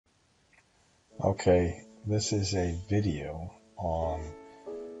Okay, this is a video on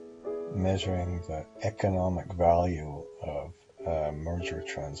measuring the economic value of a merger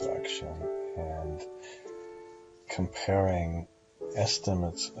transaction and comparing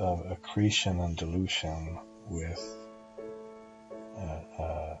estimates of accretion and dilution with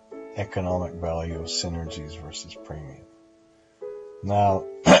economic value of synergies versus premium. Now,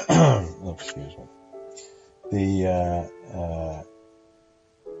 excuse me. The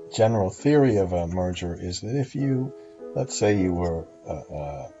general theory of a merger is that if you, let's say you were,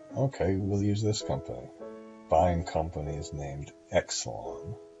 okay, we'll use this company. Buying company is named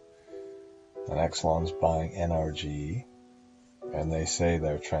Exelon. And Exelon's buying NRG, and they say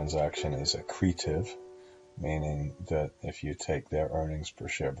their transaction is accretive, meaning that if you take their earnings per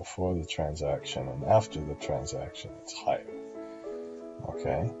share before the transaction and after the transaction, it's higher.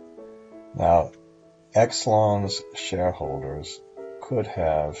 Okay? Now, Exelon's shareholders could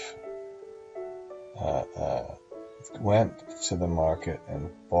have went to the market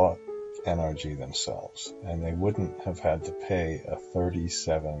and bought NRG themselves, and they wouldn't have had to pay a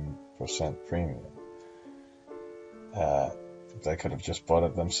 37% premium. They could have just bought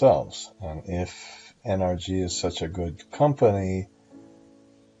it themselves. And if NRG is such a good company,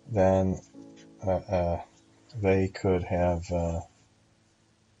 then they could have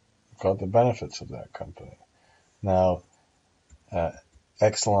got the benefits of that company. Now,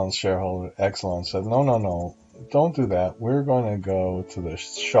 Exelon's shareholder, Exelon said, no, don't do that. We're going to go to the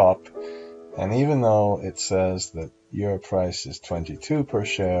shop, and even though it says that your price is 22 per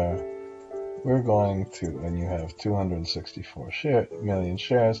share, we're going to, and you have 264 million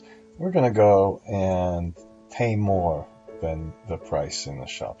shares, we're going to go and pay more than the price in the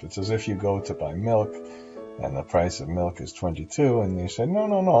shop. It's as if you go to buy milk, and the price of milk is 22, and you say, no,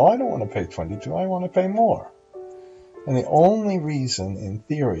 I don't want to pay 22, I want to pay more. And the only reason, in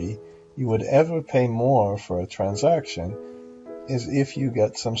theory, you would ever pay more for a transaction is if you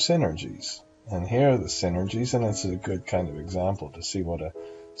get some synergies. And here are the synergies, and it's a good kind of example to see what a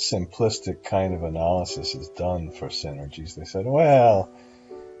simplistic kind of analysis is done for synergies. They said, well,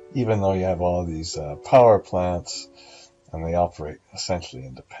 even though you have all these power plants, and they operate essentially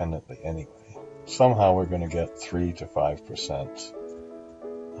independently anyway, somehow we're going to get 3 to 5%.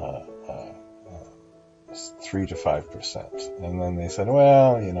 3 to 5%. And then they said,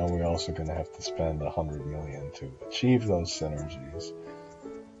 well, we're also going to have to spend $100 million to achieve those synergies.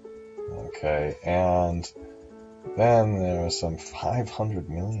 Okay, and then there are some $500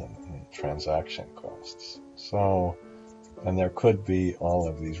 million in transaction costs. So, and there could be all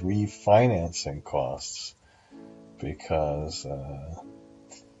of these refinancing costs because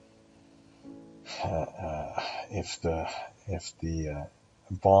if the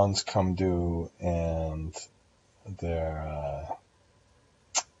bonds come due and they've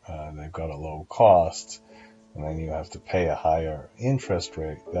got a low cost, and then you have to pay a higher interest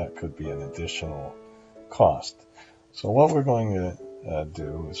rate, that could be an additional cost. So what we're going to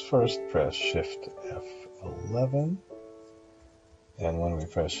do is first press Shift F11, and when we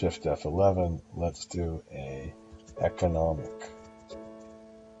press Shift F11, let's do a economic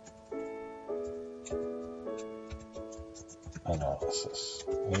analysis.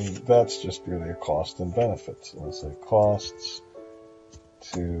 And that's just really a cost and benefits. We'll say costs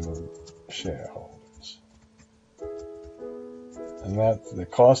to shareholders. And that the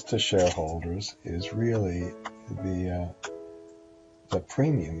cost to shareholders is really the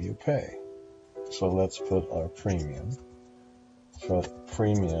premium you pay. So let's put our premium for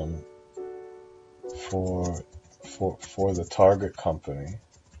the target company,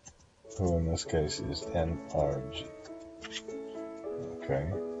 who in this case is NRG. Okay,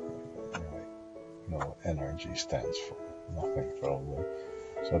 know what NRG stands for. Nothing probably.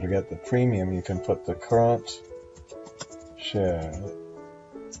 So to get the premium, you can put the current share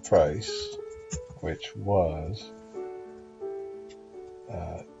price, which was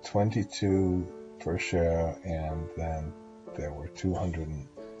 22 per share, and then there were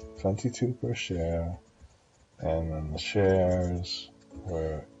 222 per share, and then the shares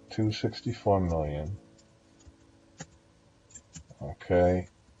were 264 million. Okay,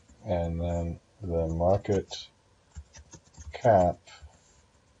 and then the market cap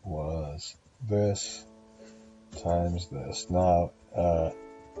was this times this. Now,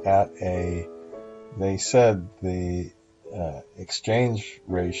 they said the exchange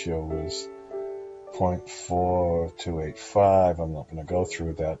ratio was 0.4285. I'm not going to go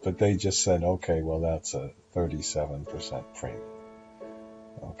through that, but they just said, okay, well, that's a 37% premium.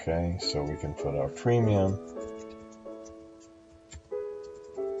 Okay, so we can put our premium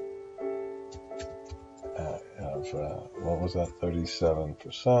of, what was that,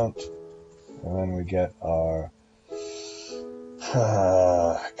 37%? And then we get our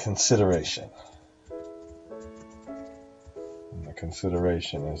consideration. And the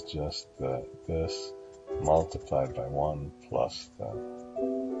consideration is just this multiplied by 1 plus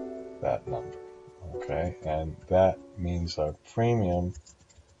that number. Okay, and that means our premium,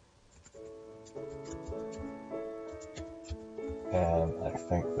 and I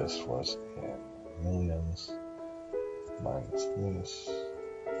think this was in millions minus this.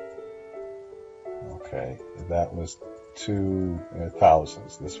 Okay, that was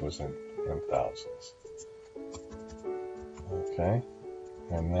thousands. This was in thousands. Okay,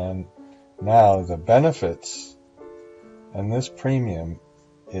 and then now the benefits, and this premium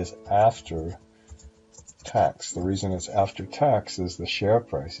is after tax. The reason it's after tax is the share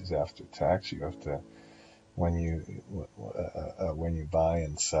price is after tax. You have to, when you buy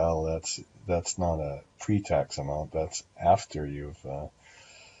and sell, that's not a pre-tax amount. That's after you've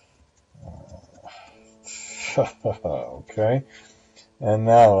okay. And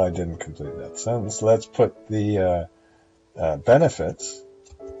now I didn't complete that sentence. Let's put the benefits,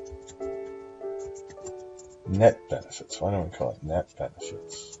 net benefits. Why don't we call it net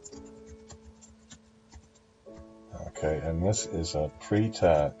benefits? Okay, and this is a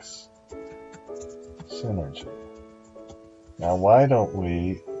pre-tax synergy. Now, why don't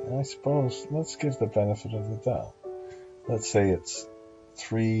we, I suppose, let's give the benefit of the doubt. Let's say it's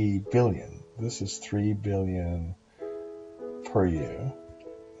 3 billion. This is 3 billion per year.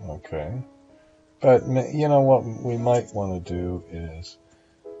 Okay. But, you know, what we might want to do is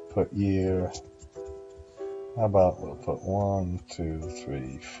put year. How about we'll put 1, 2,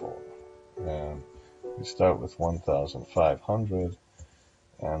 3, 4. And we start with 1,500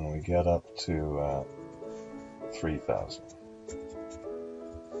 and we get up to 3,000.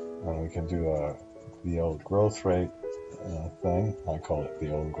 And we can do the old growth rate thing. I call it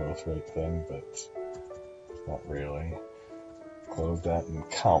the old growth rate thing, but it's not really. Close that and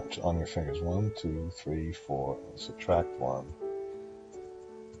count on your fingers. 1, 2, 3, 4. Subtract 1.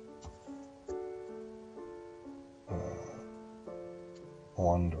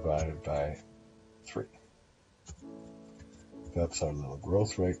 1 divided by 3. That's our little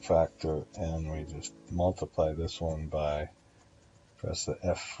growth rate factor, and we just multiply this one by, press the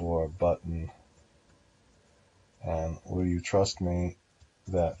F4 button, and will you trust me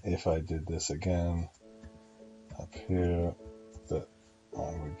that if I did this again up here, that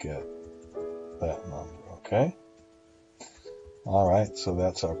I would get that number, okay? Alright, so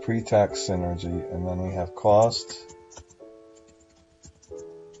that's our pre-tax synergy, and then we have cost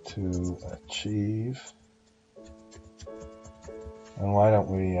to achieve. And why don't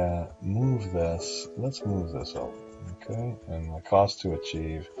we move this? Let's move this over, okay? And the cost to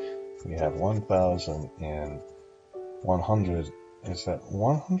achieve, we have 1,000 and 100. Is that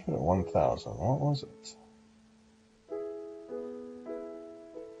 100 or 1,000? What was it?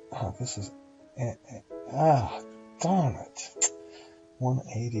 Oh, this is, darn it.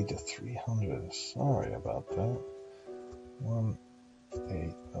 180 to 300. Sorry about that.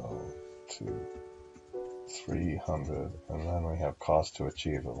 180 to 300, and then we have cost to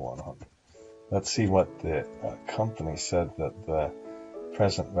achieve of 100. Let's see what the company said that the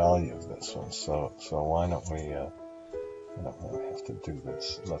present value of this was. So why don't we, I don't really have to do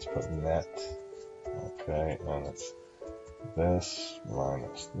this. Let's put net, okay, and it's this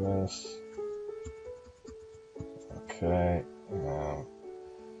minus this, okay,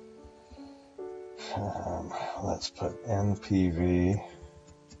 let's put NPV.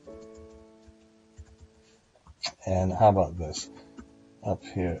 And how about this? Up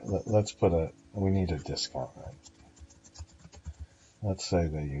here, let's put we need a discount rate. Let's say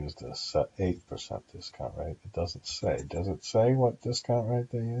they used a 8% discount rate. It doesn't say. Does it say what discount rate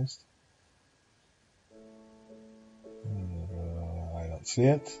they used? I don't see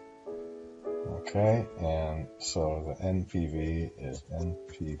it. Okay, and so the NPV is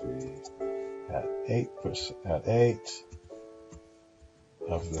NPV at 8%, at 8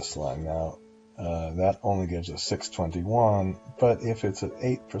 of this line. Now, that only gives us 621, but if it's at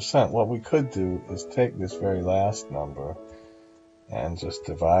 8%, what we could do is take this very last number and just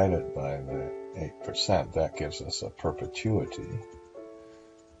divide it by the 8%. That gives us a perpetuity.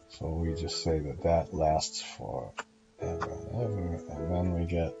 So we just say that lasts forever and ever, and then we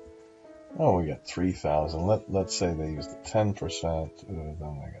get, we get 3,000. Let's say they used the 10%, then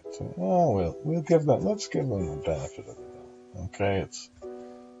they get 2. We'll give them, let's give them the benefit of the doubt. Okay, it's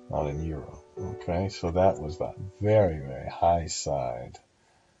not in euro. Okay, so that was the very, very high side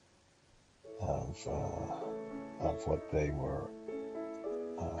of what they were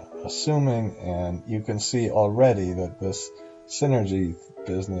assuming, and you can see already that this synergy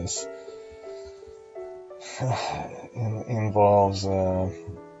business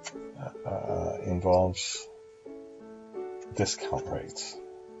involves discount rates.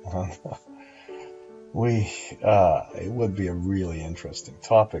 It would be a really interesting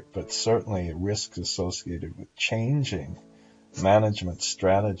topic, but certainly risks associated with changing management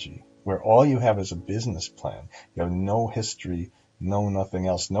strategy, where all you have is a business plan. You have no history, no nothing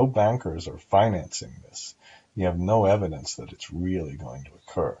else. No bankers are financing this. You have no evidence that it's really going to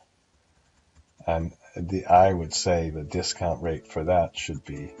occur. And I would say the discount rate for that should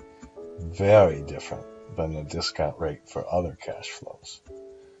be very different than the discount rate for other cash flows.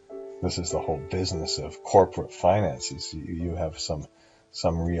 This is the whole business of corporate finances. You have some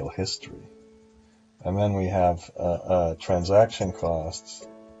real history. And then we have transaction costs.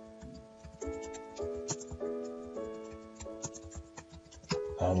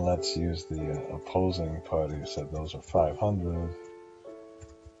 And let's use the opposing party who said those are 500.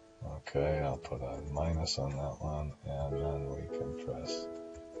 Okay, I'll put a minus on that one, and then we can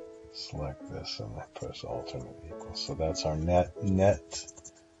select this and press alternate equals. So that's our net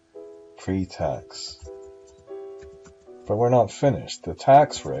pre-tax. But we're not finished. The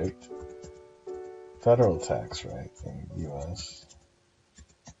tax rate, federal tax rate in the U.S.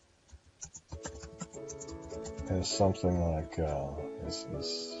 is something like is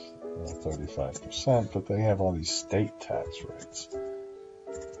 35%, but they have all these state tax rates.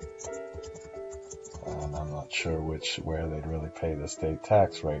 And I'm not sure where they'd really pay the state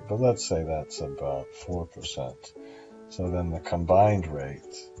tax rate, but let's say that's about 4%. So then the combined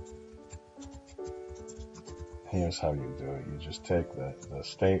rate, here's how you do it. You just take the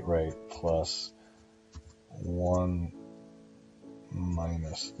state rate plus 1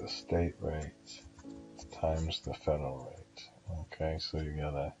 minus the state rate times the federal rate. Okay, so you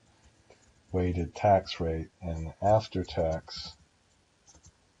get a weighted tax rate, and after tax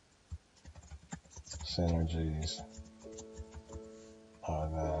synergies are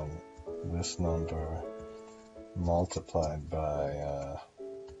then this number multiplied by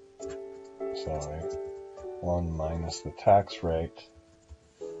 1 minus the tax rate.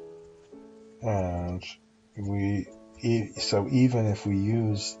 And so even if we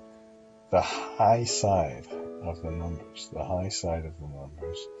use the high side of the numbers,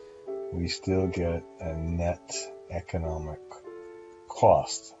 we still get a net economic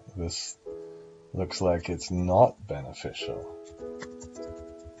cost. This looks like it's not beneficial.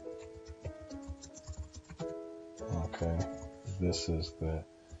 Okay,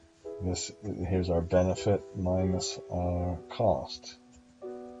 here's our benefit minus our cost.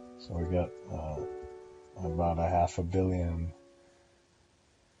 So we got about $500 million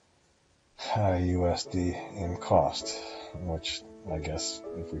USD in cost, which I guess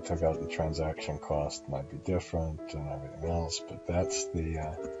if we took out the transaction cost might be different and everything else, but that's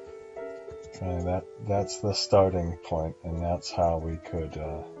the starting point, and that's how we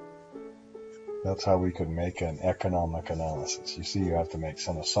could make an economic analysis. You see, you have to make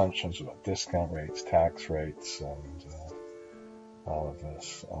some assumptions about discount rates, tax rates, and all of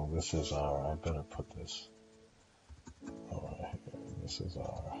this. Oh, this is I better put this over here. This is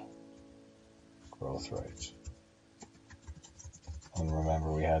our growth rates. And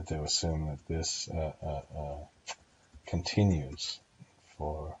remember, we had to assume that this continues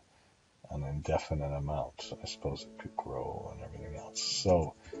for an indefinite amount. I suppose it could grow and everything else.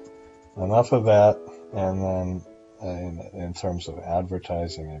 So enough of that. And then in terms of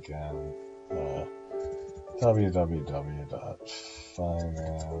advertising again,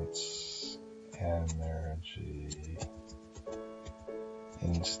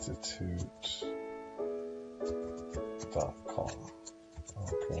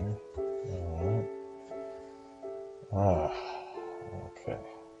 Okay. All right. Okay.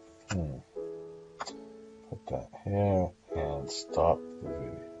 Put that here and stop the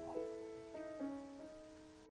video.